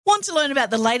Want to learn about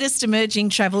the latest emerging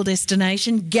travel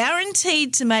destination,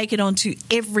 guaranteed to make it onto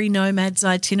every nomad's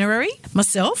itinerary?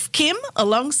 Myself, Kim,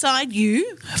 alongside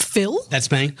you, Phil.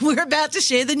 That's me. We're about to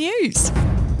share the news.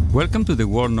 Welcome to the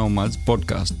World Nomads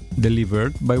podcast,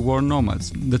 delivered by World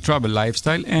Nomads, the travel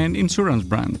lifestyle and insurance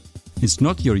brand. It's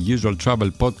not your usual travel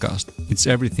podcast. It's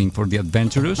everything for the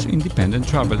adventurous, independent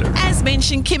traveler. As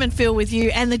mentioned, Kim and Phil with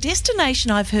you, and the destination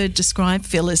I've heard described,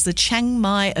 Phil, as the Chiang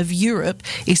Mai of Europe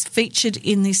is featured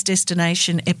in this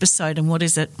destination episode. And what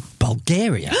is it?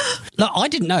 Bulgaria. Look, I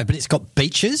didn't know, but it's got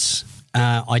beaches.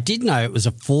 I did know it was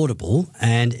affordable,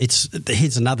 and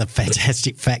here's another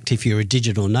fantastic fact if you're a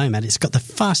digital nomad. It's got the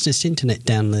fastest internet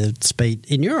download speed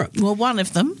in Europe. Well, one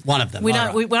of them. One of them. We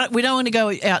don't want to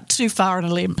go out too far on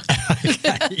a limb.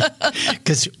 Okay,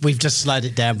 because we've just slowed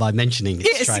it down by mentioning it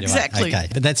straight away. Exactly. Okay,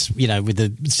 but that's, with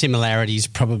the similarities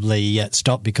probably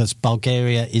stopped because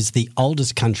Bulgaria is the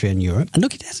oldest country in Europe. And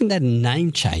look, it hasn't had a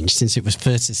name change since it was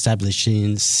first established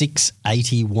in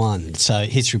 681. So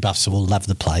history buffs will love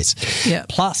the place. Yeah.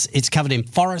 Plus, it's covered in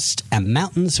forest and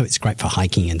mountains, so it's great for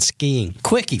hiking and skiing.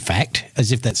 Quirky fact,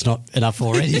 as if that's not enough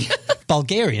already,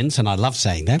 Bulgarians, and I love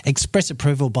saying that, express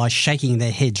approval by shaking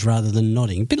their heads rather than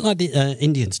nodding, a bit like the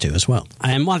Indians do as well.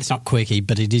 And while it's not quirky,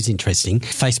 but it is interesting,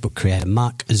 Facebook creator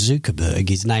Mark Zuckerberg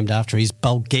is named after his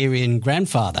Bulgarian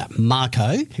grandfather,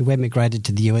 Marko, who emigrated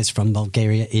to the US from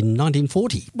Bulgaria in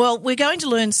 1940. Well, we're going to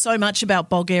learn so much about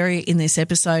Bulgaria in this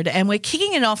episode, and we're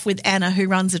kicking it off with Anna, who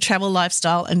runs a travel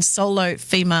lifestyle and solo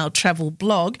female travel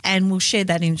blog, and we'll share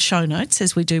that in show notes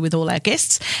as we do with all our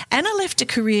guests. Anna left a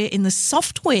career in the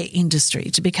software industry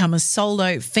to become a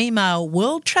solo female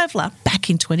world traveller back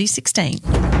in 2016.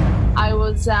 I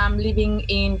was living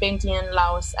in Vientiane,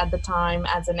 Laos at the time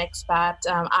as an expat.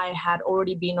 I had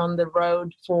already been on the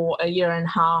road for a year and a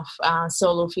half,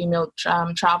 solo female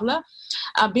traveller.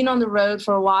 I've been on the road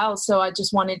for a while, so I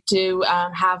just wanted to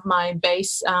have my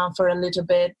base for a little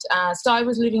bit. So I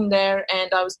was living there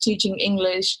and I was teaching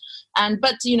English.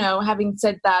 But having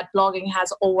said that, blogging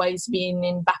has always been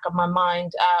in back of my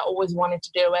mind. I always wanted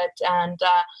to do it. And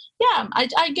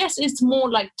I guess it's more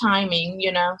like timing,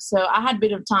 So I had a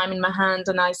bit of time in my hand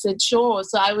and I said, sure.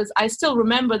 So I still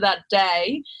remember that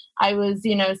day. I was,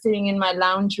 sitting in my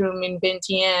lounge room in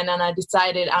Vientiane and I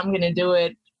decided I'm going to do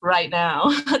it right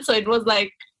now. So it was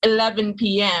like 11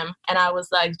 p.m. and I was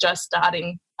like just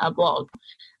starting a blog.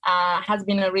 Has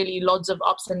been a really lots of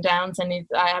ups and downs, and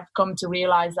I have come to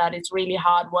realize that it's really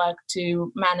hard work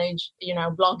to manage,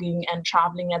 blogging and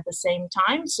traveling at the same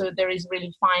time. So there is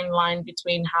really fine line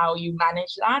between how you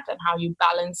manage that and how you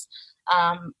balance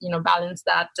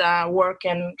that work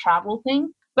and travel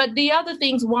thing. But the other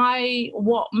things,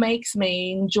 what makes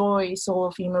me enjoy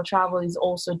solo female travel is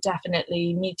also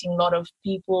definitely meeting a lot of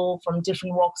people from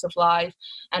different walks of life.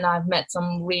 And I've met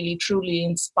some really, truly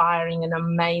inspiring and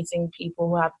amazing people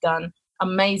who have done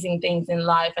amazing things in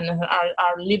life and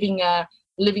are living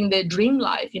their dream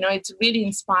life. It's really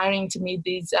inspiring to meet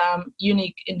these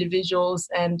unique individuals.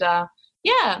 And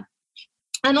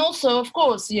and also, of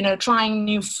course, trying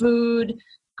new food,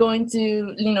 going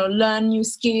to, learn new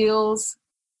skills,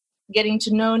 getting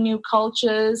to know new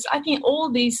cultures. I think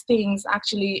all these things,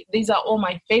 actually, these are all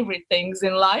my favorite things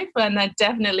in life, and I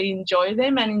definitely enjoy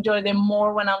them and enjoy them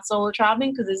more when I'm solo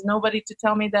traveling because there's nobody to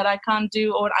tell me that I can't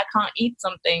do or I can't eat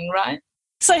something, right?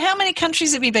 So how many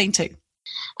countries have you been to?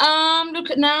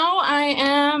 Look, now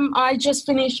I just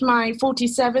finished my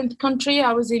 47th country.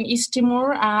 I was in East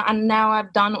Timor, and now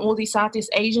I've done all these Southeast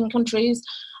Asian countries.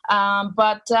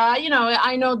 But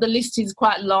I know the list is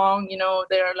quite long.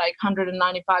 There are like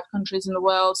 195 countries in the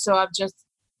world. So I've just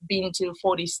been to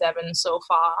 47 so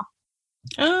far.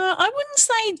 I wouldn't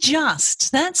say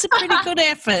just. That's a pretty good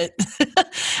effort.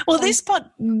 Well, this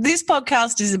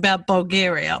podcast is about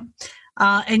Bulgaria.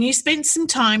 And you spent some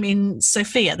time in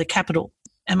Sofia, the capital.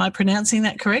 Am I pronouncing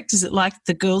that correct? Is it like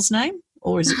the girl's name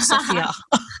or is it Sofia?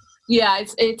 Yeah,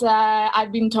 it's.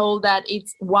 I've been told that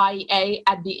it's YA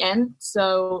at the end,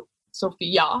 so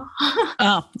Sophia.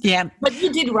 Oh, yeah. But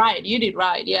you did right,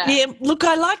 yeah. Yeah, look,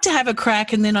 I like to have a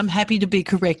crack and then I'm happy to be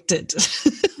corrected.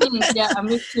 Yeah,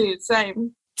 me too,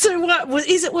 same. So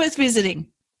is it worth visiting?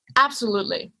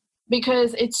 Absolutely,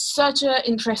 because it's such an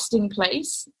interesting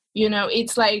place.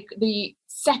 It's like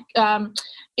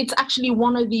it's actually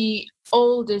one of the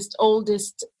oldest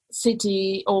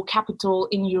city or capital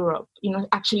in Europe.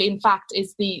 Actually, in fact,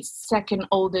 it's the second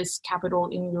oldest capital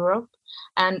in Europe,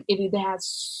 and it has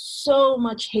so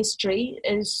much history.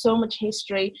 It is so much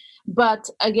history. But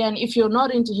again, if you're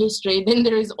not into history, then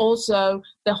there is also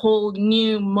the whole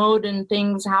new modern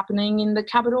things happening in the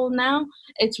capital now.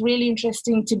 It's really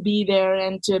interesting to be there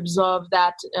and to observe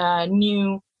that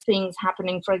new things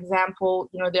happening. For example,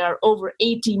 there are over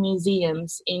 80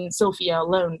 museums in Sofia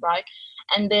alone, right?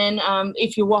 And then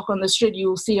if you walk on the street,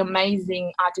 you'll see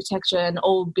amazing architecture and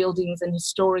old buildings and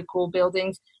historical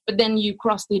buildings. But then you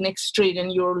cross the next street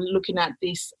and you're looking at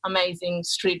this amazing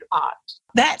street art.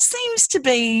 That seems to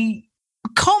be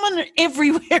common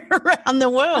everywhere around the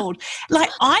world. Like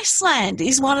Iceland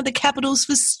is one of the capitals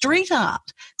for street art.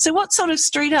 So what sort of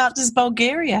street art does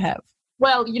Bulgaria have?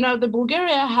 Well, the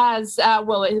Bulgaria has,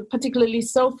 particularly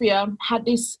Sofia, had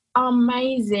this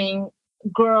amazing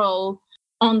girl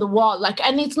on the wall,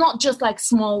 and it's not just like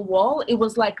small wall, it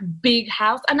was like big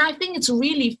house. And I think it's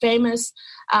really famous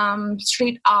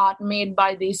street art made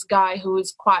by this guy who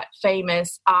is quite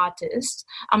famous artist.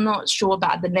 I'm not sure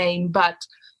about the name, but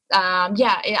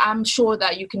I'm sure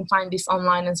that you can find this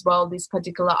online as well, this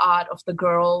particular art of the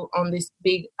girl on this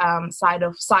big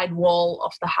side wall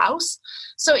of the house.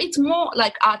 So it's more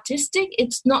like artistic.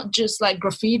 It's not just like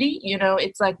graffiti,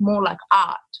 it's like more like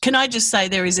art. Can I just say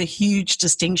there is a huge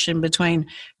distinction between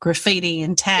graffiti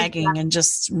and tagging and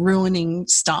just ruining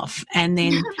stuff, and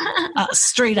then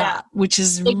street art, which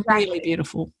is really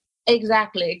beautiful.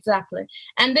 Exactly.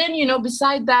 And then,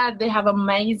 beside that, they have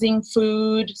amazing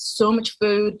food, so much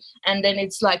food, and then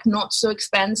it's like not so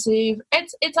expensive. I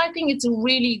think it's a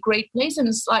really great place, and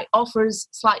it's like offers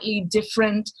slightly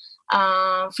different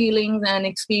feelings and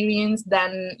experience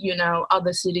than,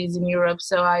 other cities in Europe.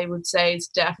 So I would say it's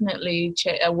definitely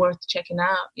worth checking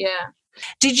out. Yeah.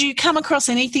 Did you come across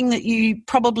anything that you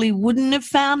probably wouldn't have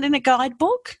found in a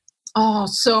guidebook? Oh,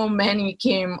 so many,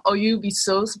 Kim. Oh, you'd be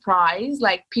so surprised.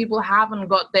 Like, people haven't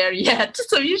got there yet,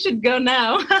 so you should go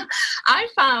now. I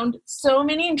found so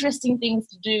many interesting things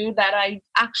to do that I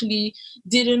actually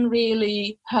didn't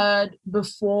really heard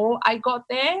before I got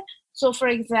there. So, for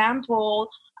example,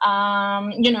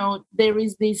 there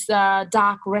is this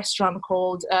dark restaurant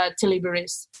called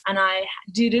Tiliberis, and I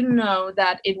didn't know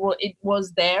that it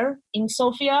was there in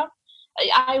Sofia.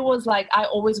 I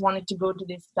always wanted to go to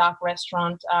this dark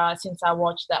restaurant since I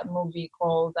watched that movie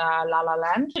called La La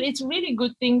Land. It's a really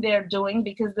good thing they're doing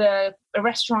because the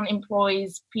restaurant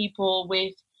employs people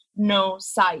with no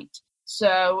sight.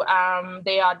 So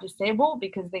they are disabled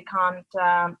because they can't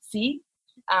see.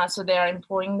 So they are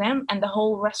employing them. And the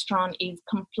whole restaurant is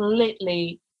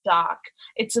completely dark.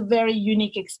 It's a very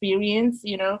unique experience,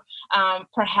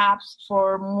 perhaps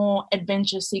for more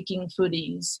adventure-seeking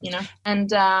foodies,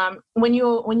 And when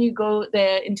you go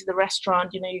there into the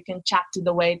restaurant, you can chat to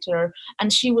the waiter,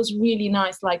 and she was really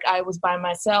nice. Like, I was by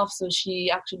myself, so she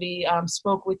actually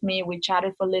spoke with me. We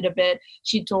chatted for a little bit.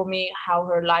 She told me how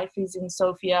her life is in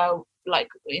Sofia, like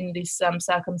in these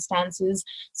circumstances.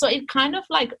 So it kind of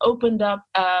like opened up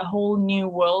a whole new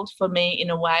world for me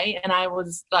in a way, and I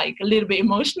was like a little bit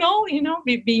emotional,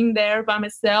 being there by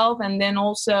myself, and then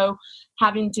also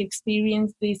having to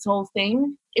experience this whole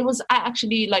thing. It was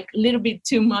actually like a little bit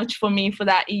too much for me for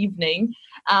that evening,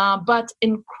 but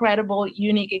incredible,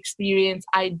 unique experience.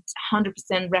 I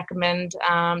 100% recommend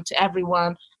to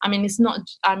everyone.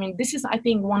 This is, I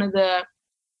think, one of the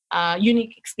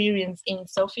unique experience in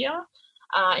Sofia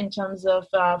in terms of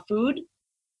food,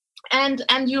 and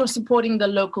you're supporting the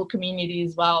local community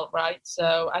as well, right?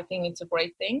 So I think it's a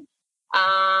great thing.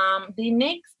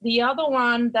 The other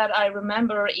one that I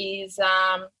remember is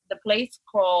the place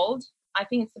called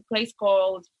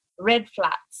Red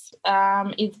Flats.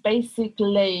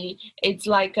 It's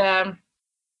like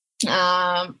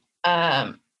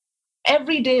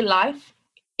everyday life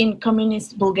in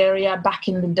communist Bulgaria back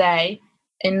in the day,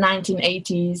 in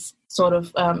 1980s sort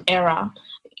of era.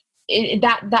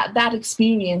 That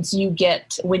experience you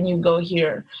get when you go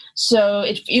here. So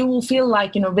you will feel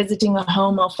like, visiting a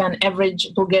home of an average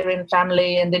Bulgarian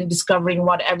family, and then discovering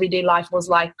what everyday life was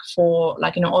like for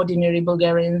ordinary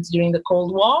Bulgarians during the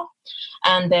Cold War.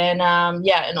 And then,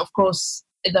 and of course,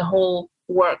 the whole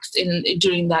works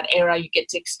during that era you get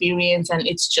to experience, and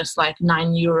it's just like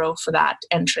 €9 for that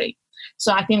entry.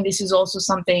 So I think this is also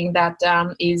something that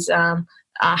is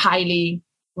highly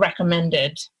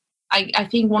recommended. I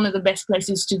think one of the best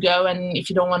places to go, and if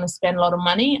you don't want to spend a lot of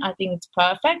money, I think it's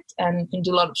perfect, and you can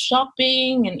do a lot of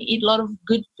shopping and eat a lot of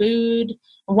good food,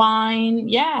 wine.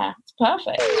 Yeah, it's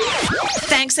perfect.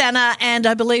 Thanks, Anna. And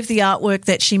I believe the artwork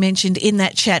that she mentioned in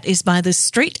that chat is by the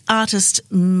street artist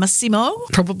Massimo,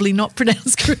 probably not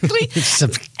pronounced correctly. It's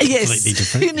completely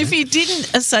different. And if you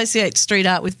didn't associate street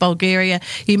art with Bulgaria,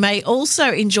 you may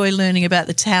also enjoy learning about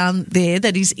the town there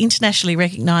that is internationally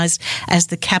recognised as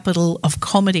the capital of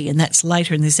comedy, and that's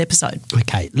later in this episode.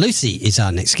 Okay, Lucy is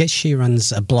our next guest. She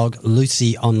runs a blog,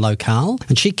 Lucy on Locale,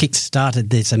 and she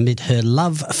kick-started this amid her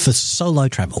love for solo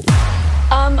travel.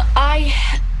 I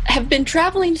have been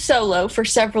traveling solo for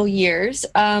several years,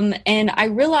 and I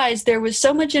realized there was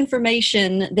so much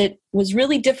information that was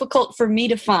really difficult for me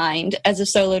to find as a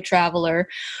solo traveler,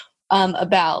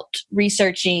 about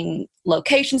researching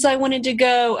locations I wanted to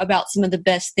go, about some of the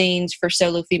best things for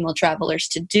solo female travelers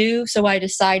to do. So I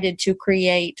decided to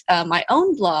create my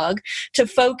own blog to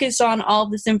focus on all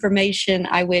this information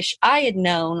I wish I had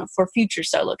known for future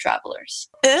solo travelers.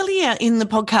 Earlier in the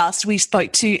podcast, we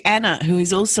spoke to Anna, who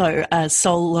is also a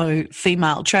solo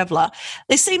female traveller.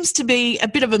 There seems to be a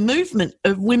bit of a movement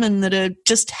of women that are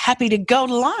just happy to go it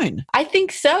alone. I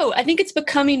think so. I think it's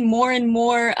becoming more and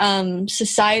more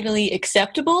societally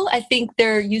acceptable. I think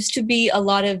there used to be a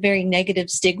lot of very negative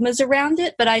stigmas around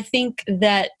it, but I think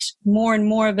that more and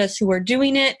more of us who are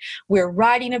doing it, we're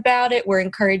writing about it, we're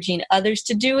encouraging others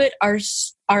to do it,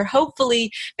 are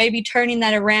hopefully maybe turning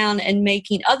that around and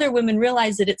making other women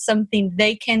realize that it's something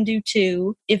they can do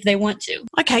too if they want to.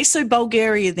 Okay, so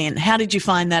Bulgaria then. How did you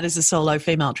find that as a solo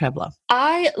female traveller?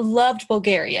 I loved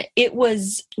Bulgaria. It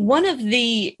was one of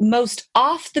the most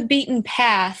off the beaten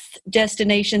path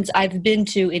destinations I've been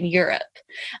to in Europe.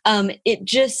 It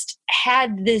just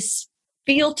had this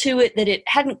feel to it that it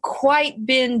hadn't quite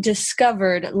been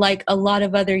discovered like a lot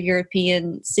of other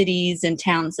European cities and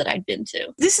towns that I'd been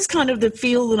to. This is kind of the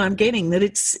feel that I'm getting, that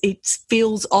it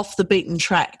feels off the beaten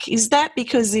track. Is that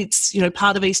because it's,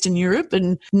 part of Eastern Europe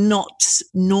and not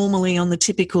normally on the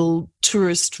typical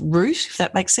tourist route, if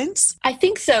that makes sense? I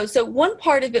think so. So one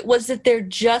part of it was that there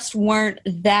just weren't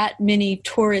that many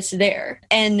tourists there.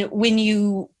 And when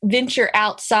you venture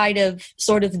outside of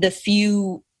sort of the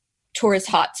few tourist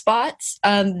hotspots,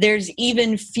 there's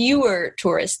even fewer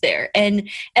tourists there, and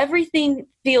everything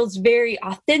feels very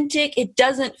authentic. It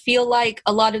doesn't feel like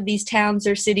a lot of these towns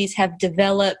or cities have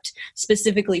developed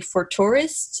specifically for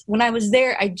tourists. When I was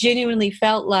there, I genuinely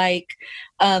felt like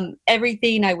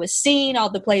everything I was seeing, all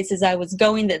the places I was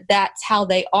going, that's how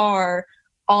they are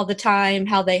all the time,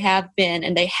 how they have been,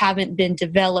 and they haven't been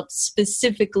developed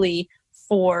specifically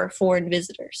for foreign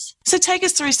visitors. So take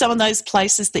us through some of those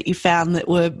places that you found that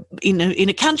were in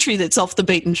a country that's off the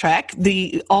beaten track,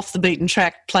 the off the beaten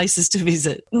track places to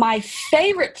visit. My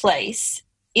favorite place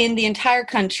in the entire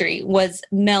country was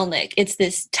Melnik. It's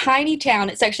this tiny town.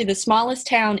 It's actually the smallest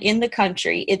town in the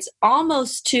country. It's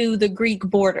almost to the Greek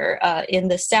border in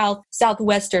the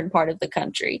southwestern part of the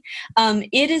country.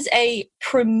 It is a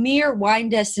premier wine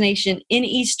destination in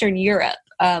Eastern Europe.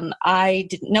 I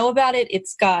didn't know about it.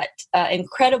 It's got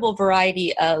incredible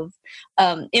variety of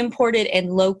imported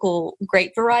and local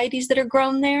grape varieties that are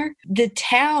grown there. The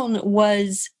town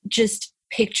was just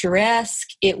picturesque.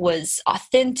 It was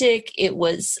authentic. It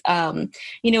was,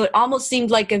 it almost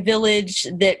seemed like a village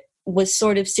that was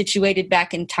sort of situated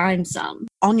back in time some.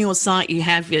 On your site, you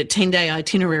have your 10-day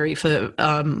itinerary for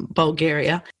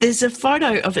Bulgaria. There's a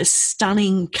photo of a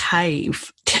stunning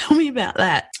cave. Tell me about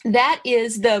that. That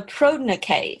is the Prodna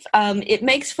Cave. It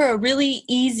makes for a really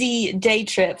easy day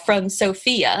trip from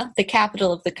Sofia, the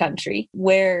capital of the country,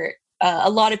 where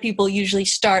a lot of people usually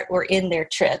start or end their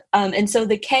trip. And so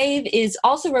the cave is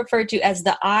also referred to as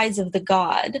the eyes of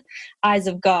God,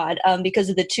 because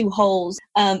of the two holes.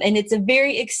 And it's a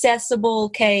very accessible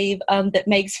cave that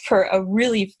makes for a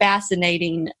really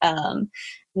fascinating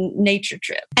nature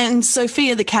trip. And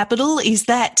Sofia, the capital, is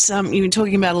that, you were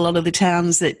talking about a lot of the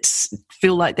towns that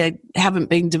feel like they haven't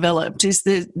been developed. Does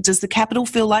the capital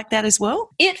feel like that as well?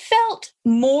 It felt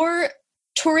more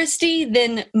touristy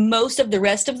than most of the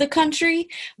rest of the country,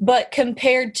 but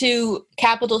compared to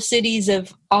capital cities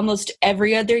of almost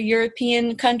every other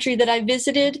European country that I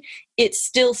visited, it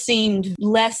still seemed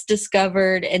less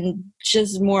discovered and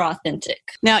just more authentic.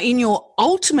 Now, in your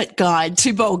ultimate guide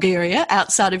to Bulgaria,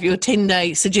 outside of your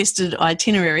 10-day suggested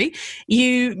itinerary,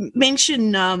 you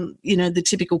mention, the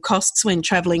typical costs when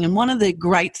travelling. And one of the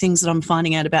great things that I'm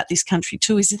finding out about this country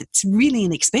too is that it's really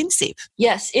inexpensive.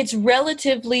 Yes, it's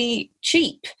relatively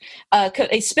cheap,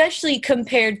 especially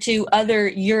compared to other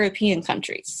European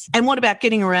countries. And what about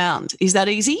getting around? Is that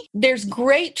easy? There's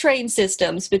great train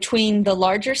systems between the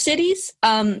larger cities.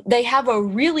 They have a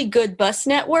really good bus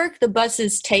network. The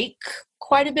buses take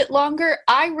quite a bit longer.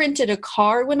 I rented a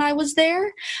car when I was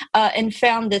there and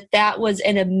found that was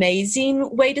an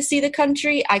amazing way to see the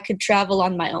country. I could travel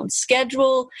on my own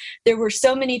schedule. There were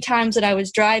so many times that I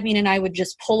was driving and I would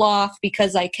just pull off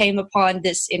because I came upon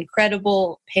this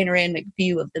incredible panoramic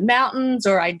view of the mountains,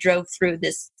 or I drove through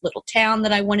this little town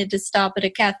that I wanted to stop at a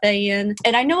cafe in.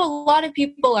 And I know a lot of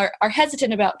people are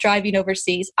hesitant about driving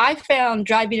overseas. I found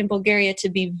driving in Bulgaria to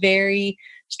be very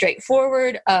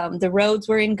straightforward. The roads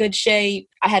were in good shape.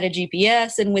 I had a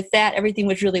GPS, and with that, everything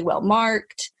was really well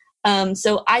marked.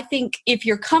 So I think if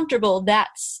you're comfortable,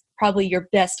 that's probably your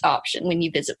best option when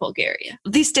you visit Bulgaria.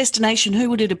 This destination, who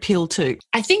would it appeal to?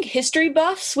 I think history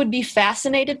buffs would be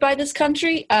fascinated by this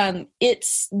country.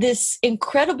 It's this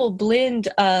incredible blend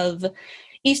of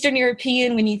Eastern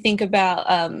European, when you think about,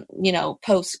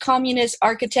 post-communist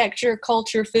architecture,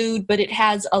 culture, food, but it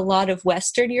has a lot of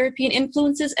Western European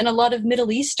influences and a lot of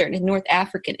Middle Eastern and North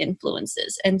African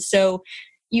influences. And so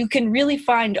you can really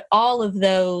find all of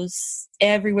those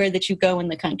everywhere that you go in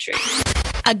the country.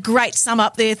 A great sum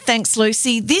up there. Thanks,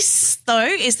 Lucy. This,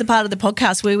 though, is the part of the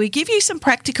podcast where we give you some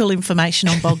practical information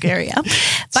on Bulgaria.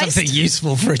 Something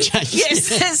useful for a change.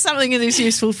 Yes, something that is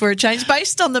useful for a change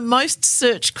based on the most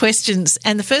searched questions.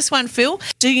 And the first one, Phil,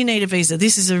 do you need a visa?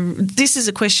 This is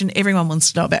a question everyone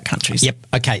wants to know about countries. Yep.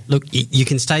 Okay. Look, you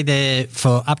can stay there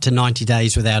for up to 90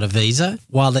 days without a visa.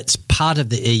 While it's part of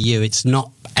the EU, it's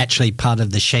not actually part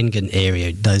of the Schengen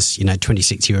area, those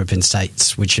 26 European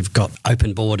states which have got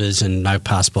open borders and no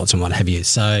passports and what have you.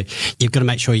 So you've got to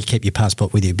make sure you keep your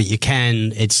passport with you. But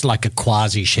it's like a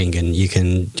quasi-Schengen. You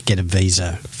can get a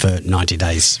visa for 90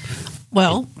 days.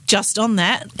 Well, just on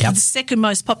that, Yep. The second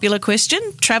most popular question,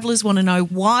 travellers want to know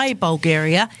why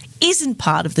Bulgaria isn't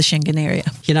part of the Schengen area.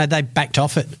 They backed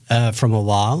off it from a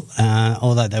while,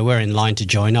 although they were in line to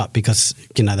join up because,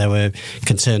 they were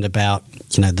concerned about,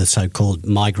 the so-called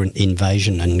migrant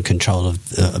invasion and control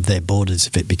of their borders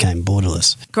if it became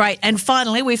borderless. Great. And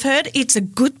finally, we've heard it's a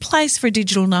good place for a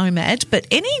digital nomad, but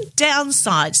any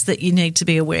downsides that you need to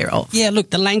be aware of? Yeah, look,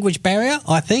 the language barrier,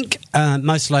 I think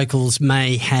most locals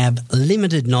may have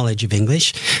limited knowledge of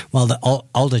English, while the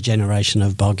older generation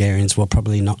of Bulgarians will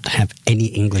probably not have any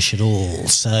English at all.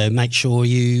 So make sure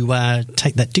you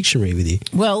take that dictionary with you.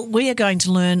 Well, we are going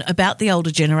to learn about the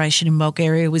older generation in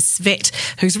Bulgaria with Svet,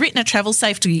 who's written a travel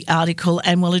safety article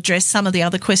and will address some of the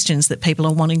other questions that people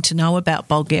are wanting to know about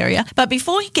Bulgaria. But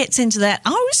before he gets into that, I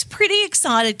was pretty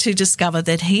excited to discover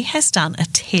that he has done a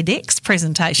TEDx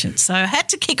presentation. So I had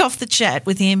to kick off the chat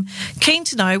with him, keen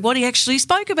to know what he actually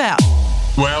spoke about.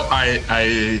 Well,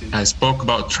 I spoke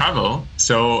about travel.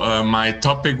 So my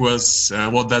topic was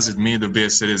what does it mean to be a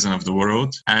citizen of the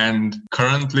world? And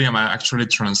currently I'm actually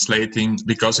translating,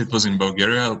 because it was in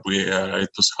Bulgaria, it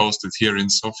was hosted here in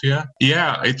Sofia.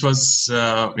 Yeah, it was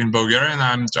in Bulgarian.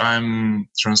 I'm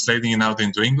translating it out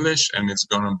into English, and it's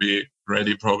going to be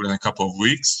ready probably in a couple of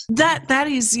weeks. That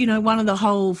is, one of the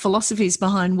whole philosophies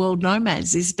behind World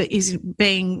Nomads is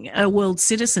being a world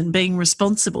citizen, being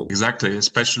responsible. Exactly,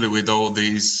 especially with all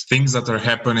these things that are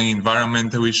happening,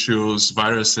 environmental issues,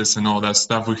 viruses and all that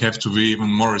stuff. We have to be even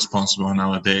more responsible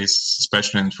nowadays,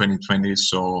 especially in 2020.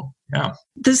 So, yeah.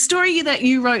 The story that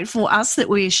you wrote for us that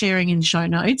we are sharing in show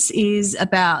notes is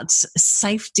about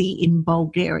safety in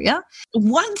Bulgaria.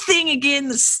 One thing, again,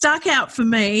 that stuck out for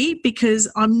me,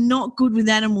 because I'm not good with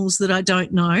animals that I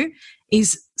don't know,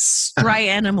 is stray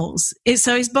animals.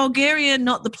 So is Bulgaria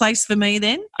not the place for me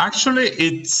then? Actually,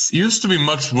 it used to be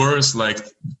much worse like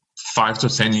 5 to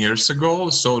 10 years ago.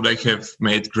 So they have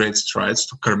made great strides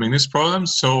to curbing this problem.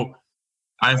 So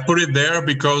I've put it there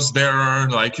because there are,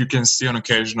 like, you can see an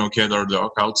occasional cat or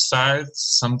dog outside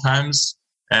sometimes.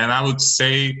 And I would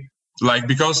say, like,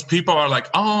 because people are like,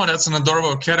 oh, that's an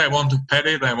adorable cat. I want to pet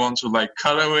it. I want to, like,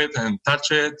 cuddle it and touch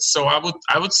it. So I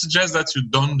would suggest that you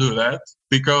don't do that,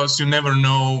 because you never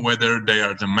know whether they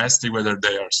are domestic, whether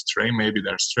they are stray. Maybe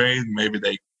they're stray. Maybe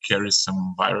they carry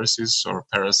some viruses or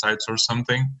parasites or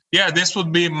something. Yeah, this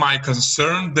would be my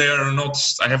concern. They are not,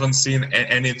 I haven't seen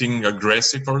anything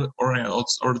aggressive or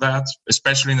that,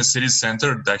 especially in the city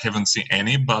center. I haven't seen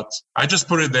any, but I just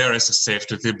put it there as a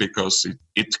safety tip because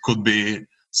it could be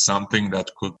something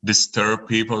that could disturb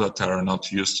people that are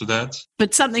not used to that.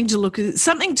 But something to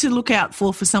look out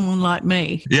for someone like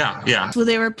me. Yeah. Well,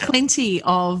 there are plenty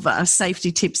of safety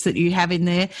tips that you have in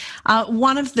there.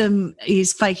 One of them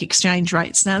is fake exchange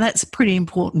rates. Now, that's pretty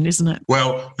important, isn't it?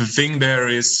 Well, the thing there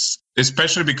is,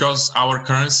 especially because our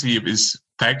currency is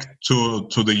pegged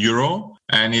to the euro,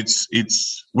 and it's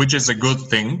which is a good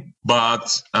thing,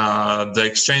 but the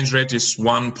exchange rate is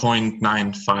 1.95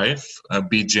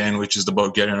 BGN, which is the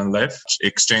Bulgarian lev,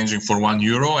 exchanging for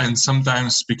 €1. And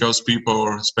sometimes, because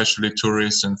people, especially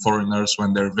tourists and foreigners,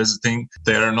 when they're visiting,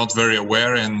 they are not very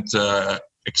aware, and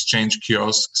exchange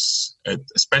kiosks,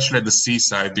 especially at the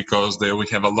seaside, because we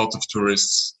have a lot of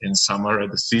tourists in summer at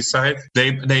the seaside,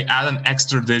 they add an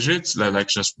extra digit, like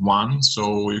just one,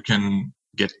 so you can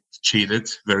get cheated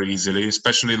very easily.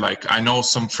 Especially, like, I know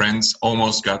some friends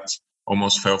almost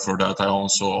fell for that. I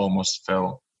also almost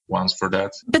fell ones for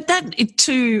that. But that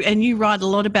too, and you write a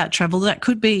lot about travel, that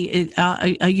could be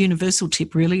a universal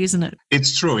tip, really, isn't it?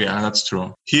 It's true, yeah, that's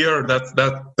true. Here,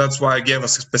 that's why I gave a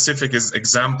specific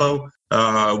example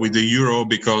with the euro,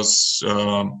 because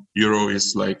euro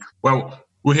is like, well,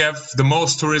 we have the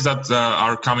most tourists that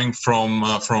are coming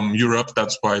from Europe.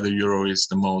 That's why the euro is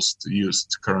the most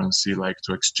used currency, like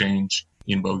to exchange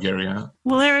in Bulgaria.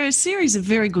 Well, there are a series of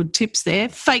very good tips there.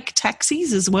 Fake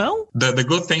taxis as well. The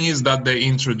good thing is that they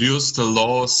introduced a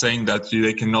law saying that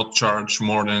they cannot charge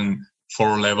more than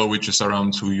 4 level, which is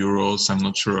around €2. I'm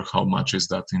not sure how much is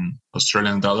that in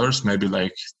Australian dollars, maybe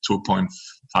like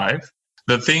 2.5.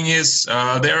 The thing is,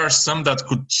 there are some that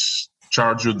could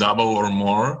charge you double or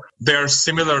more. They're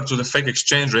similar to the fake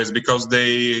exchange rates because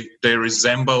they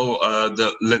resemble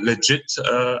the legit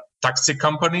taxi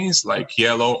companies like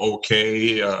Yellow,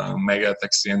 OK, Mega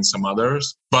Taxi, and some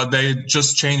others. But they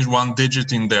just change 1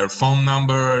 digit in their phone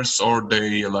numbers, or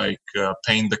they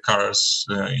paint the cars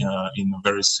in a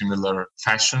very similar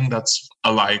fashion that's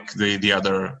alike the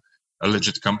other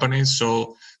legit companies.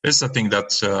 So this is a thing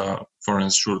that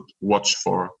foreigners should watch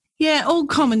for. Yeah, all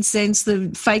common sense,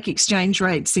 the fake exchange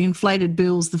rates, the inflated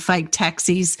bills, the fake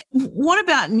taxis. What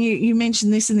about, and you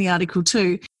mentioned this in the article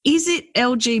too, is it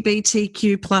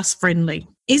LGBTQ plus friendly?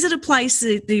 Is it a place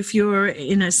that if you're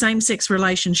in a same-sex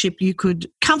relationship, you could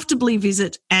comfortably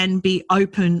visit and be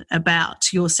open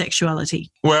about your sexuality?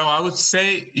 Well, I would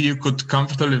say you could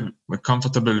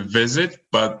comfortably visit,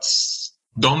 but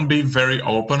don't be very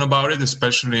open about it,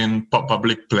 especially in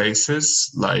public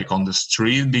places like on the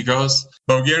street, because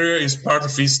Bulgaria is part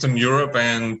of Eastern Europe,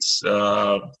 and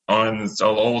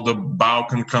all the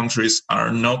Balkan countries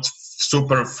are not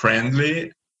super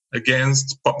friendly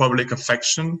against public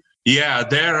affection. Yeah,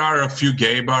 there are a few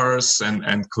gay bars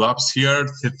and clubs here.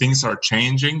 Things are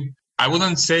changing. I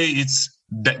wouldn't say it's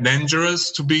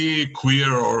dangerous to be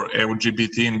queer or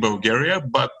LGBT in Bulgaria,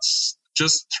 but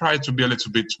just try to be a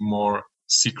little bit more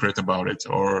secret about it,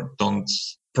 or don't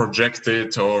project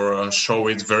it or show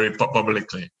it very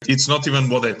publicly. It's not even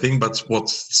what I think, but what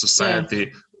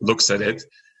society looks at it.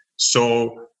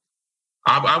 So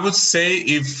I would say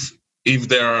if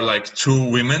there are like 2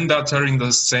 women that are in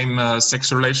the same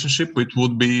sex relationship, it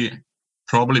would be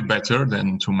probably better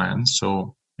than 2 men.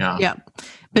 So yeah. Yeah,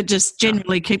 but just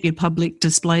generally keep your public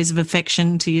displays of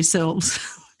affection to yourselves.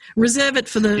 Reserve it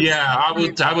for the... Yeah,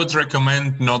 I would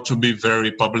recommend not to be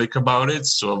very public about it,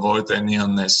 so avoid any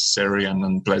unnecessary and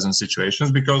unpleasant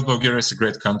situations, because Bulgaria is a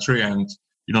great country and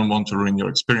you don't want to ruin your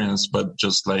experience, but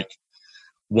just like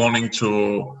wanting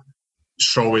to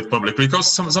show it publicly,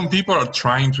 because some people are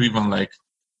trying to even like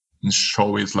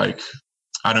show it, like,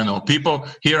 I don't know. People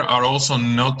here are also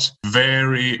not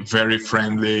very, very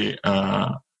friendly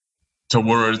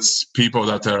towards people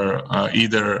that are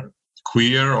either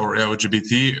queer or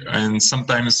LGBT, and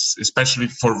sometimes, especially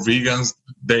for vegans,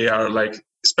 they are like,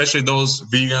 especially those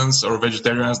vegans or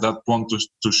vegetarians that want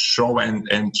to show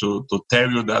and to tell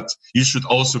you that you should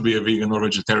also be a vegan or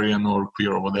vegetarian or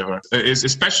queer or whatever. It's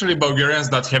especially Bulgarians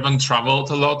that haven't traveled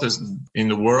a lot in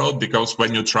the world, because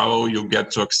when you travel, you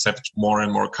get to accept more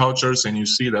and more cultures, and you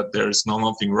see that there is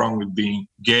nothing wrong with being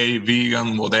gay,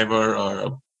 vegan,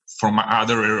 whatever, from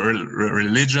other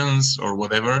religions or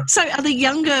whatever. So are the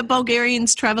younger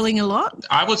Bulgarians traveling a lot?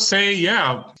 I would say,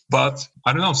 yeah, but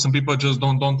I don't know. Some people just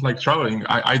don't like traveling.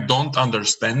 I don't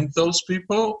understand those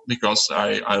people, because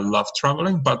I love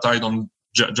traveling, but I don't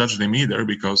judge them either,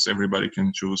 because everybody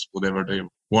can choose whatever they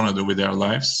want to do with their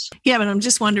lives. Yeah, but I'm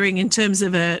just wondering, in terms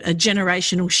of a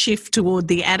generational shift toward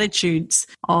the attitudes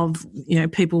of,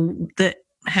 people that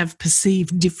have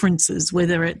perceived differences,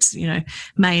 whether it's,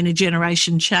 may in a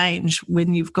generation change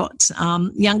when you've got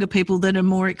younger people that are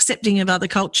more accepting of other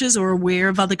cultures or aware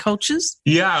of other cultures?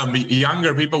 Yeah,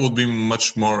 younger people will be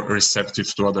much more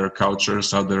receptive to other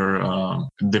cultures, other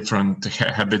different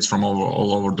habits from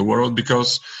all over the world,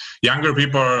 because younger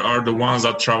people are the ones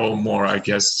that travel more, I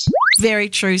guess. Very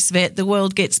true, Svet. The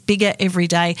world gets bigger every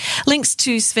day. Links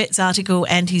to Svet's article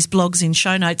and his blogs in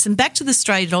show notes. And back to the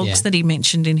stray dogs that he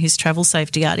mentioned in his travel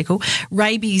safety article.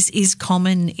 Rabies is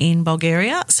common in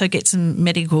Bulgaria, so get some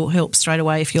medical help straight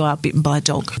away if you are bitten by a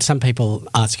dog. Some people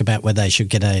ask about whether they should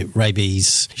get a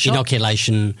rabies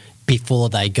inoculation before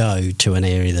they go to an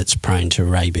area that's prone to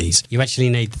rabies. You actually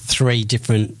need 3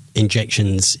 different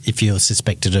injections if you're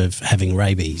suspected of having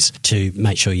rabies to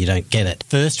make sure you don't get it.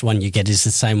 First one you get is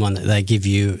the same one that they give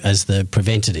you as the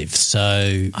preventative.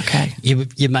 So you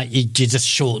just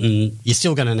shorten. You're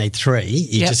still going to need 3.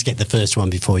 You just get the first one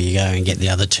before you go and get the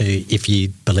other 2 if you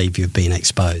believe you've been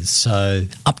exposed. So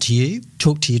up to you.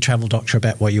 Talk to your travel doctor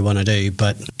about what you want to do.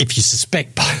 But if you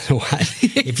suspect, by the way,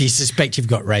 if you suspect you've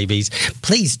got rabies,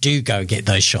 please do go get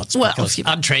those shots because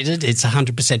untreated, it's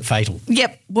 100% fatal.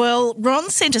 Yep. Well,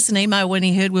 Ron sent us an email when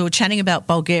he heard we were chatting about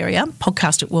Bulgaria,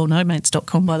 podcast at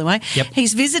wellnomates.com, by the way. Yep.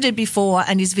 He's visited before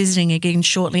and is visiting again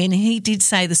shortly, and he did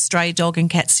say the stray dog and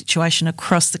cat situation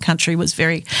across the country was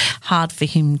very hard for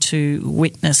him to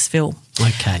witness, Phil.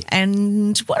 Okay.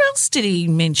 And what else did he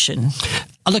mention?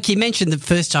 Look, he mentioned the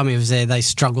first time he was there, they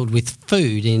struggled with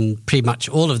food in pretty much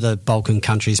all of the Balkan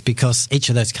countries because each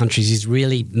of those countries is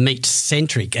really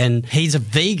meat-centric. And he's a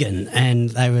vegan,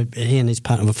 and he and his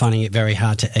partner were finding it very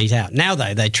hard to eat out. Now,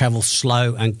 though, they travel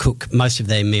slow and cook most of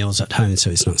their meals at home,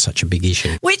 so it's not such a big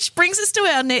issue. Which brings us to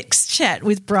our next chat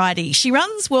with Bridie. She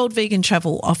runs World Vegan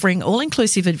Travel, offering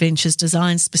all-inclusive adventures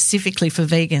designed specifically for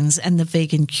vegans and the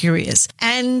vegan curious.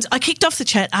 And I kicked off the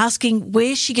chat asking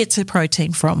where she gets her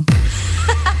protein from.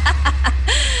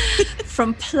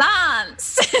 From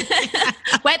plants,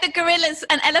 where the gorillas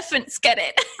and elephants get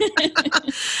it.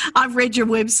 I've read your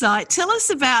website. Tell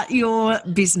us about your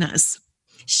business.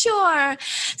 Sure.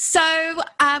 So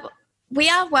we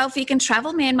are World Vegan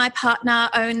Travel. Me and my partner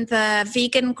own the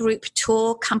vegan group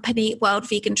tour company World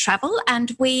Vegan Travel,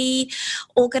 and we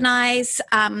organise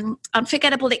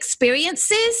unforgettable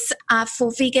experiences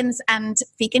for vegans and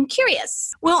vegan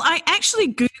curious. Well, I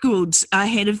actually Googled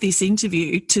ahead of this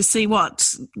interview to see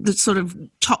what the sort of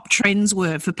top trends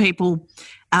were for people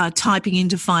typing in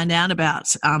to find out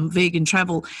about vegan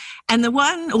travel. And there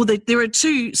are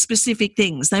 2 specific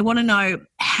things. They want to know,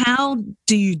 how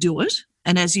do you do it?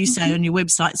 And as you say on your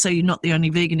website, so you're not the only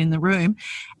vegan in the room,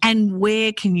 and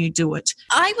where can you do it?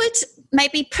 I would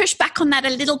maybe push back on that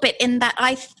a little bit in that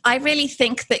I really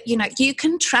think that, you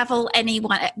can travel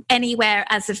anywhere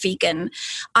as a vegan.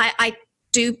 I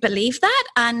do believe that,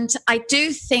 and I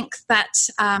do think that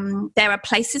there are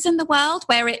places in the world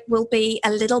where it will be a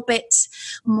little bit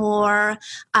more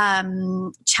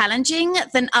challenging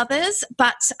than others,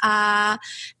 but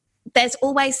there's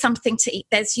always something to eat.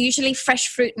 There's usually fresh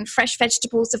fruit and fresh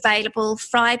vegetables available.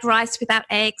 Fried rice without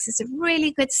eggs is a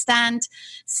really good standby.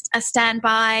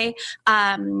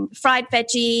 Fried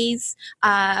veggies,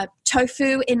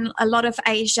 tofu in a lot of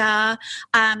Asia.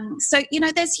 So,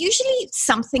 there's usually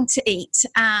something to eat.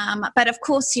 But of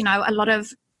course, a lot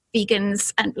of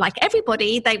vegans, and like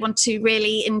everybody, they want to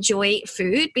really enjoy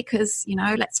food because,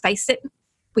 let's face it,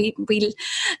 we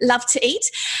love to eat.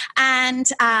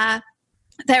 And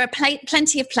there are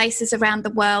plenty of places around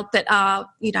the world that are,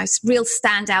 real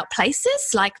standout places.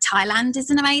 Like Thailand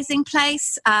is an amazing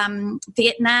place.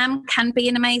 Vietnam can be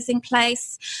an amazing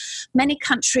place. Many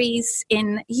countries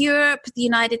in Europe, the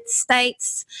United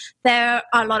States, there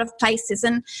are a lot of places.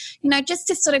 And, just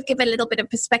to sort of give a little bit of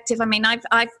perspective, I mean,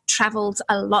 I've traveled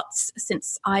a lot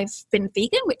since I've been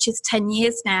vegan, which is 10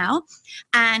 years now.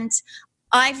 And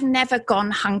I've never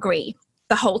gone hungry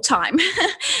the whole time.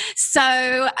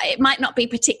 So it might not be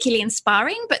particularly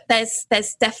inspiring, but there's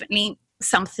definitely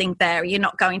something there. You're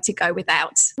not going to go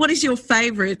without. What is your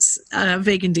favourite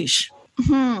vegan dish?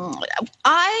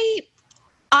 I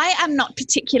am not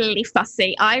particularly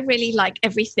fussy. I really like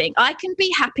everything. I can be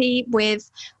happy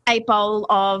with a bowl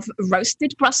of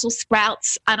roasted Brussels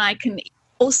sprouts, and I can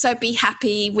also be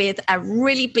happy with a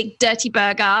really big dirty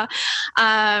burger.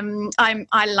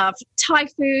 I love Thai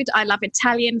food. I love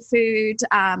Italian food.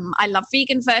 I love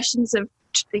vegan versions of,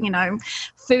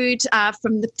 food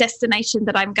from the destination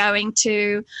that I'm going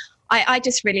to. I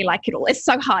just really like it all. It's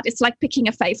so hard. It's like picking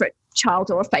a favourite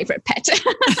child or a favourite pet.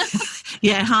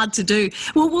 Yeah, hard to do.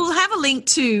 Well, we'll have a link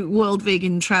to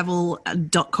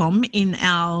worldvegantravel.com in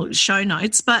our show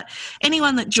notes. But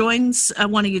anyone that joins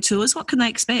one of your tours, what can they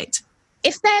expect?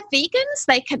 If they're vegans,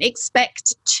 they can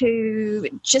expect to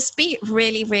just be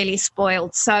really, really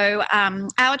spoiled. So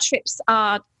our trips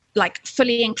are like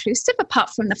fully inclusive apart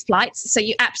from the flights. So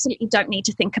you absolutely don't need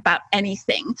to think about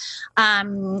anything.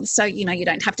 So, you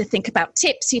don't have to think about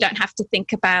tips. You don't have to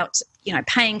think about,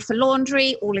 paying for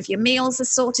laundry. All of your meals are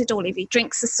sorted. All of your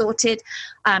drinks are sorted.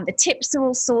 The tips are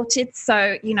all sorted.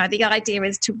 So, the idea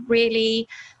is to really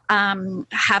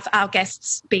have our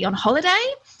guests be on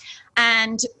holiday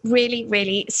and really,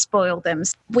 really spoil them.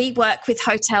 We work with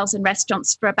hotels and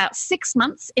restaurants for about 6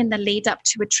 months in the lead up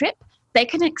to a trip. They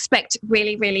can expect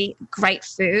really, really great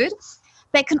food.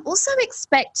 they can also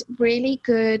expect really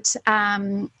good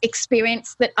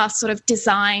experience that are sort of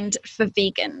designed for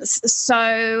vegans.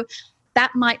 So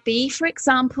that might be, for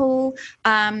example,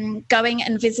 going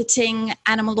and visiting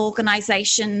animal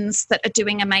organisations that are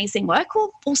doing amazing work, or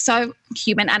also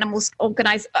human-animal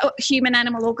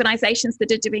organisations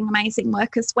that are doing amazing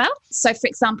work as well. So, for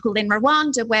example, in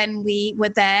Rwanda, when we were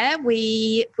there,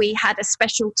 we had a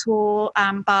special tour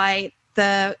by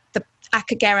the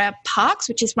Akagera Parks,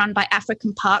 which is run by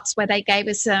African Parks, where they gave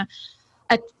us a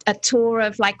tour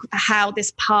of like how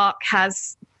this park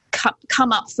has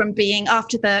come up from being,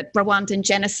 after the Rwandan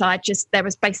genocide, just there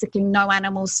was basically no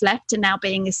animals left, and now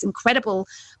being this incredible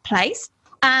place.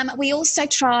 We also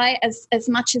try as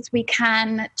much as we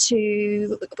can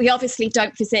we obviously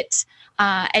don't visit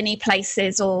any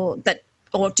places or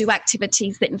do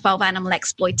activities that involve animal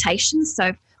exploitation.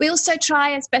 So we also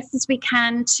try as best as we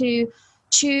can to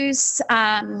choose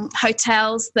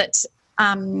hotels that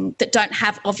don't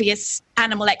have obvious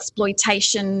animal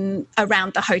exploitation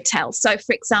around the hotel. So,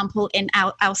 for example, in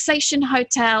our Alsatian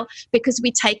hotel, because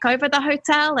we take over the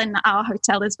hotel and our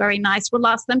hotel is very nice, we'll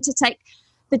ask them to take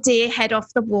the deer head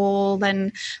off the wall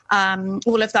and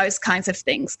all of those kinds of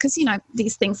things, because, you know,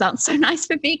 these things aren't so nice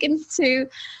for vegans to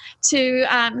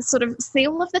sort of see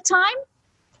all of the time.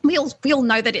 We all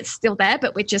know that it's still there,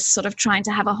 but we're just sort of trying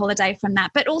to have a holiday from that.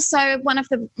 But also one of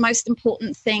the most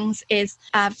important things is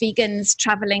vegans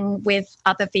traveling with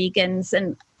other vegans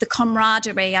and the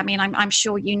camaraderie. I mean, I'm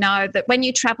sure you know that when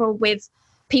you travel with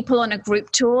people on a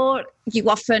group tour, you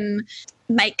often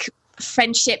make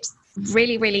friendships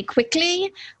really, really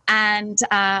quickly. And,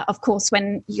 of course,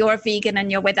 when you're a vegan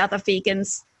and you're with other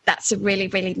vegans, that's a really,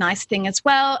 really nice thing as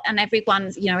well. And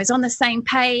everyone, you know, is on the same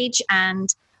page,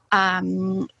 and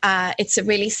it's a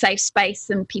really safe space,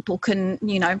 and people can,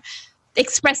 you know,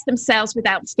 express themselves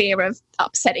without fear of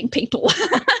upsetting people,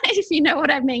 if you know what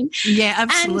I mean. Yeah,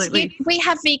 absolutely. And we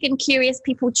have vegan curious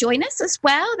people join us as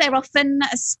well. They're often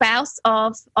a spouse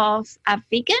of a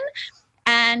vegan.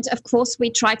 And, of course,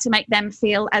 we try to make them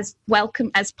feel as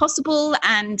welcome as possible.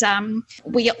 And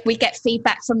we get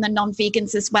feedback from the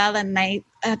non-vegans as well. And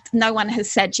no one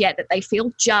has said yet that they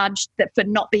feel judged for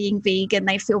not being vegan.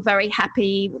 They feel very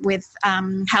happy with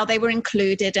how they were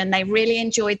included, and they really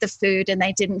enjoyed the food, and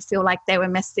they didn't feel like they were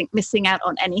missing out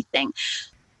on anything.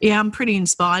 Yeah, I'm pretty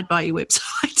inspired by your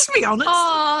website, to be honest.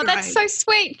 Oh, that's so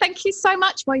sweet. Thank you so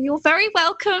much. Well, you're very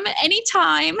welcome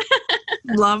anytime.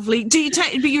 Lovely.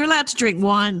 But you're allowed to drink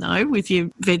wine, though, with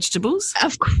your vegetables?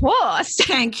 Of course.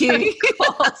 Thank you. Of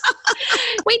course.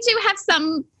 We do have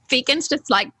some vegans,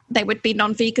 just like they would be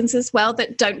non-vegans as well,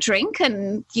 that don't drink,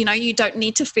 and, you know, you don't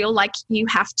need to feel like you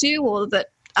have to, or that,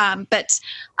 but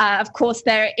of course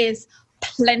there is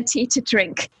plenty to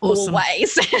drink. Awesome.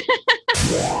 Always.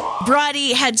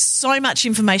 Bridie had so much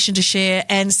information to share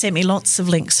and sent me lots of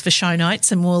links for show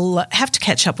notes, and we'll have to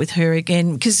catch up with her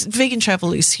again because vegan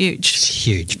travel is huge. It's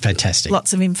huge. Fantastic.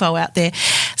 Lots of info out there.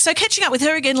 So catching up with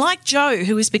her again, like Joe,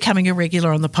 who is becoming a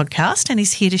regular on the podcast and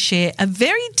is here to share a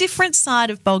very different side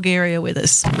of Bulgaria with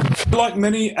us. Like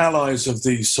many allies of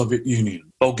the Soviet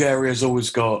Union, Bulgaria has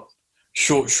always got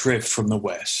short shrift from the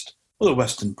West, or the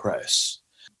Western press.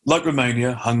 Like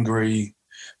Romania, Hungary,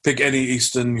 pick any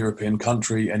Eastern European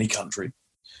country, any country.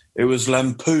 It was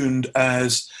lampooned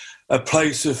as a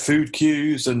place of food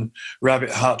queues and rabbit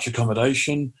hutch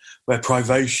accommodation where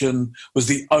privation was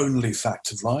the only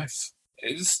fact of life.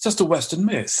 It's just a Western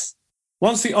myth.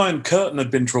 Once the Iron Curtain had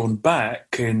been drawn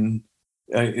back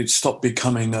it stopped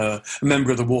becoming a member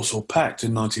of the Warsaw Pact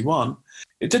in 1991,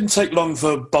 it didn't take long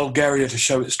for Bulgaria to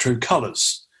show its true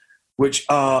colours, which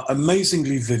are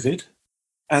amazingly vivid,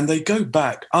 and they go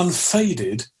back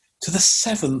unfaded to the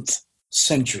 7th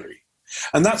century.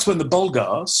 And that's when the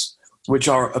Bulgars, which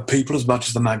are a people as much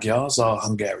as the Magyars are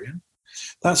Hungarian,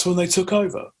 that's when they took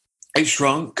over. It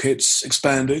shrunk, it's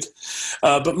expanded,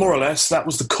 but more or less that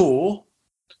was the core,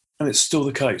 and it's still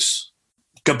the case.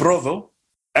 Gabrovo,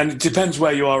 and it depends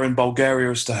where you are in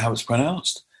Bulgaria as to how it's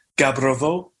pronounced.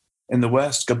 Gabrovo in the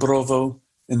west, Gabrovo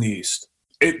in the east.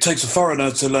 It takes a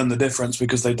foreigner to learn the difference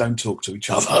because they don't talk to each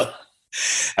other.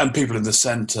 And people in the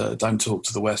centre don't talk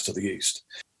to the west or the east.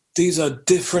 These are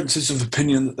differences of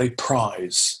opinion that they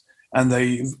prize, and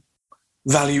they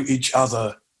value each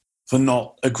other for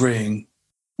not agreeing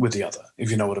with the other, if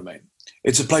you know what I mean.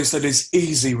 It's a place that is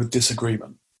easy with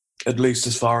disagreement, at least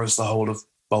as far as the whole of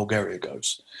Bulgaria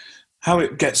goes. How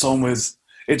it gets on with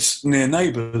its near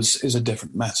neighbours is a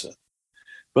different matter.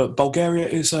 But Bulgaria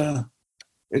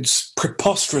it's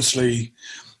preposterously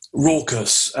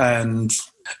raucous and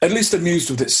at least amused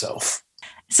with itself.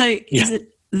 So is it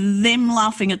them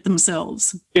laughing at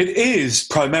themselves? It is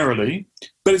primarily,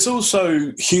 but it's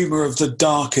also humour of the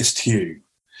darkest hue.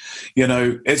 You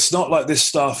know, it's not like this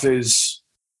stuff is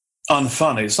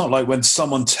unfunny. It's not like when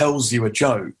someone tells you a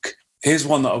joke. Here's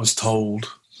one that I was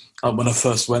told when I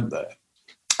first went there.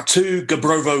 2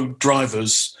 Gabrovo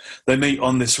drivers, they meet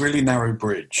on this really narrow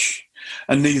bridge,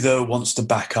 and neither wants to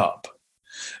back up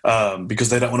because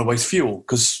they don't want to waste fuel.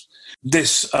 Because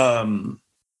this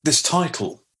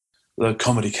title, the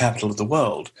comedy capital of the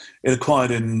world, it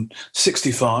acquired in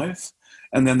 1965,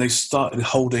 and then they started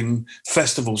holding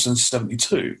festivals in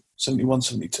 71,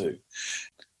 72.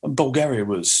 And Bulgaria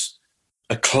was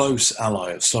a close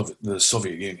ally of the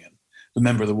Soviet Union, a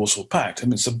member of the Warsaw Pact. I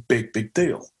mean, it's a big, big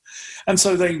deal. And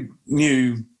so they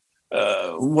knew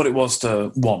what it was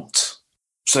to want.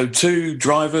 So 2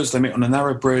 drivers, they meet on a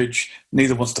narrow bridge.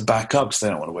 Neither wants to back up because they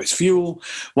don't want to waste fuel.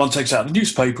 One takes out a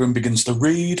newspaper and begins to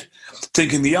read,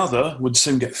 thinking the other would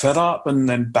soon get fed up and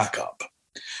then back up.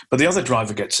 But the other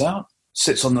driver gets out,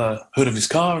 sits on the hood of his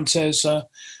car and says,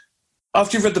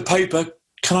 after you've read the paper,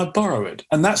 can I borrow it?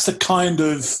 And that's the kind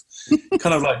of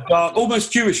like dark,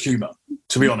 almost Jewish humour,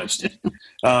 to be honest.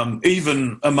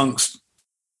 Even amongst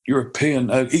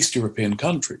East European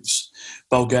countries,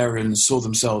 Bulgarians saw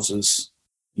themselves as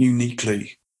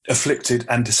uniquely afflicted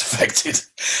and disaffected.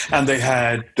 And they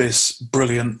had this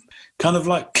brilliant kind of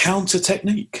like counter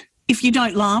technique. If you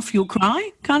don't laugh, you'll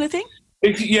cry kind of thing?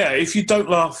 If you don't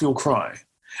laugh, you'll cry.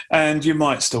 And you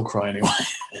might still cry anyway.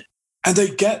 And they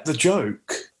get the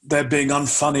joke. They're being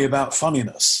unfunny about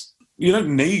funniness. You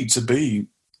don't need to be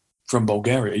from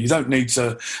Bulgaria. You don't need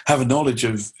to have a knowledge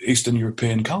of Eastern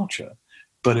European culture,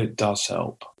 but it does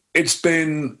help. It's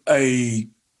been a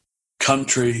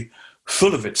country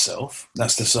full of itself,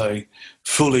 that's to say,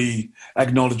 fully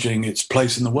acknowledging its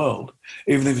place in the world,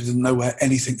 even if it didn't know where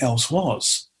anything else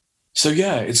was. So,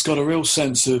 yeah, it's got a real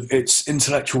sense of its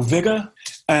intellectual vigour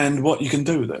and what you can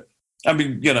do with it. I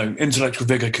mean, you know, intellectual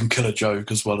vigour can kill a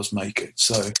joke as well as make it.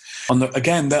 So,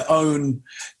 again, their own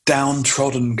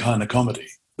downtrodden kind of comedy.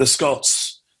 The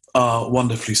Scots are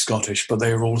wonderfully Scottish, but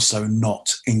they are also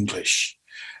not English.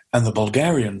 And the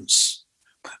Bulgarians,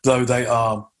 though they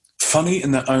are funny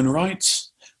in their own right,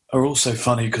 are also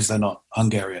funny because they're not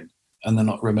Hungarian and they're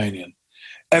not Romanian.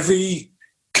 Every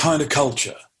kind of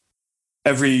culture,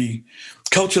 every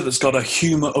culture that's got a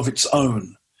humour of its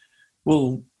own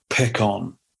will pick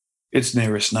on its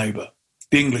nearest neighbour.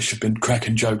 The English have been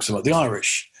cracking jokes about the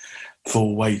Irish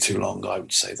for way too long, I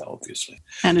would say that, obviously.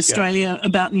 And Australia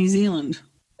about New Zealand.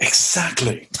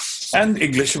 Exactly. And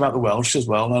English about the Welsh as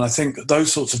well. And I think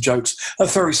those sorts of jokes are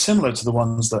very similar to the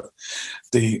ones that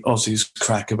the Aussies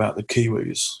crack about the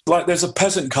Kiwis. Like there's a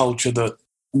peasant culture that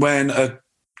when a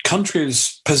country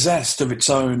is possessed of its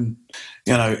own,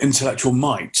 you know, intellectual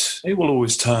might, it will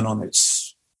always turn on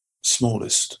its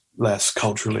smallest, less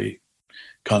culturally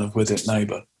kind of with it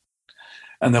neighbour.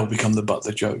 And they'll become the butt of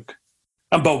the joke.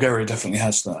 And Bulgaria definitely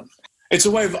has that. It's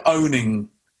a way of owning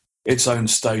its own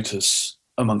status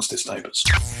amongst its neighbours.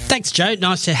 Thanks, Joe.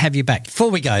 Nice to have you back. Before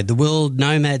we go, the World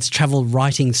Nomads Travel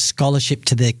Writing Scholarship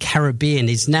to the Caribbean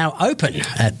is now open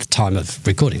at the time of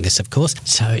recording this, of course.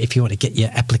 So if you want to get your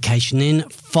application in,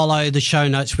 follow the show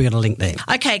notes. We've got a link there.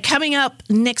 Okay, coming up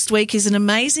next week is an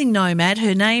amazing nomad.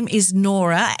 Her name is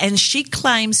Nora, and she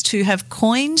claims to have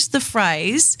coined the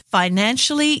phrase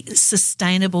financially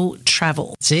sustainable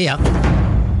travel. See ya.